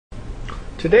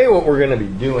Today what we're going to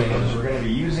be doing is we're going to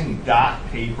be using dot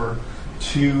paper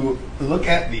to look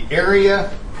at the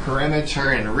area, perimeter,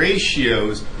 and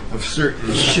ratios of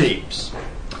certain shapes.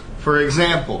 For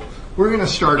example, we're going to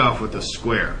start off with a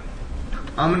square.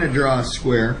 I'm going to draw a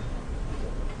square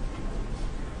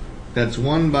that's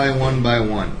 1 by 1 by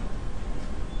 1.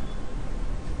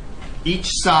 Each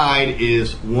side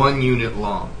is 1 unit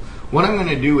long. What I'm going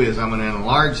to do is I'm going to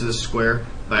enlarge this square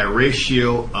by a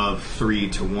ratio of 3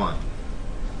 to 1.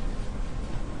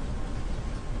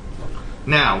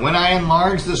 Now, when I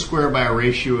enlarge the square by a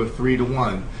ratio of 3 to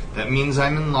 1, that means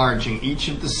I'm enlarging each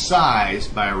of the sides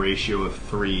by a ratio of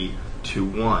 3 to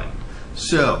 1.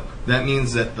 So, that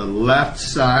means that the left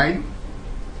side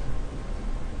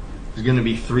is going to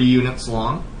be 3 units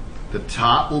long, the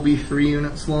top will be 3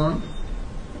 units long,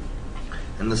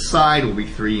 and the side will be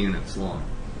 3 units long,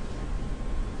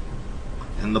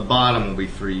 and the bottom will be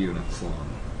 3 units long.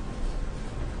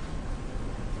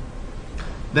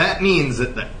 That means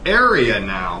that the area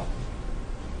now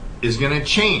is going to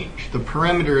change. The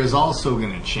perimeter is also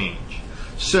going to change.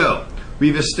 So,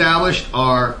 we've established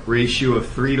our ratio of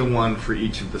 3 to 1 for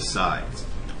each of the sides.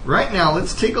 Right now,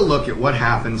 let's take a look at what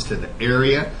happens to the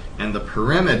area and the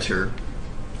perimeter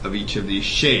of each of these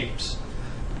shapes.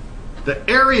 The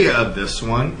area of this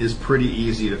one is pretty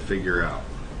easy to figure out.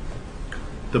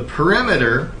 The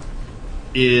perimeter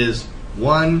is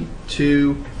 1,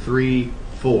 2, 3,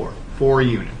 4. 4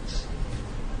 units.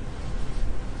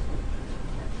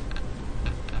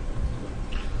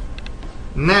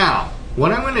 Now,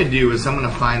 what I'm going to do is I'm going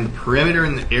to find the perimeter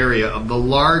and the area of the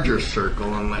larger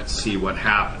circle, and let's see what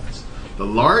happens. The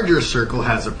larger circle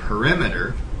has a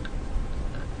perimeter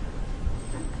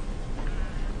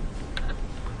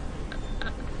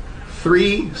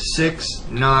 (3, 6,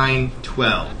 9,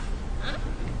 12).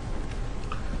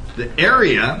 The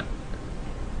area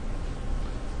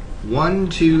 1,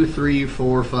 2, 3,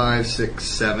 4, 5, 6,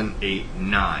 7, 8,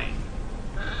 9.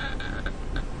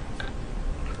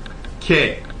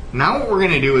 Okay, now what we're going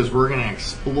to do is we're going to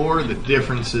explore the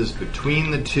differences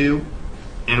between the two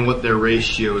and what their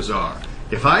ratios are.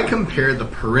 If I compare the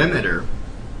perimeter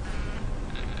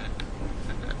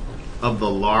of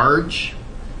the large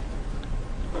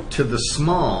to the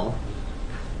small,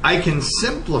 I can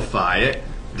simplify it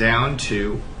down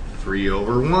to 3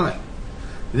 over 1.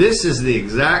 This is the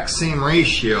exact same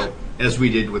ratio as we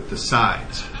did with the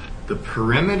sides. The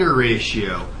perimeter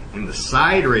ratio and the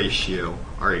side ratio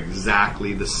are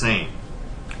exactly the same.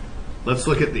 Let's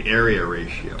look at the area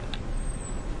ratio.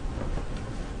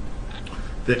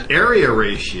 The area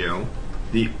ratio,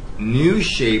 the new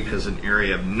shape has an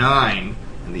area of 9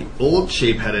 and the old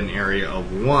shape had an area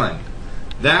of 1.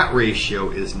 That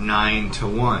ratio is 9 to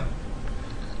 1.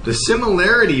 The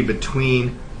similarity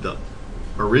between the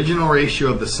original ratio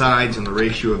of the sides and the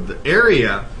ratio of the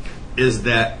area is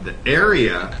that the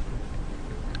area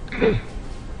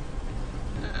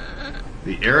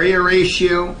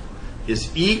ratio is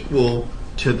equal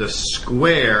to the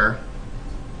square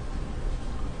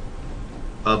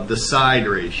of the side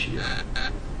ratio.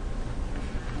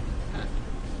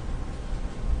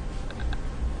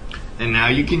 And now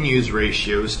you can use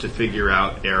ratios to figure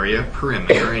out area,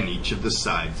 perimeter, and each of the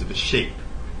sides of a shape.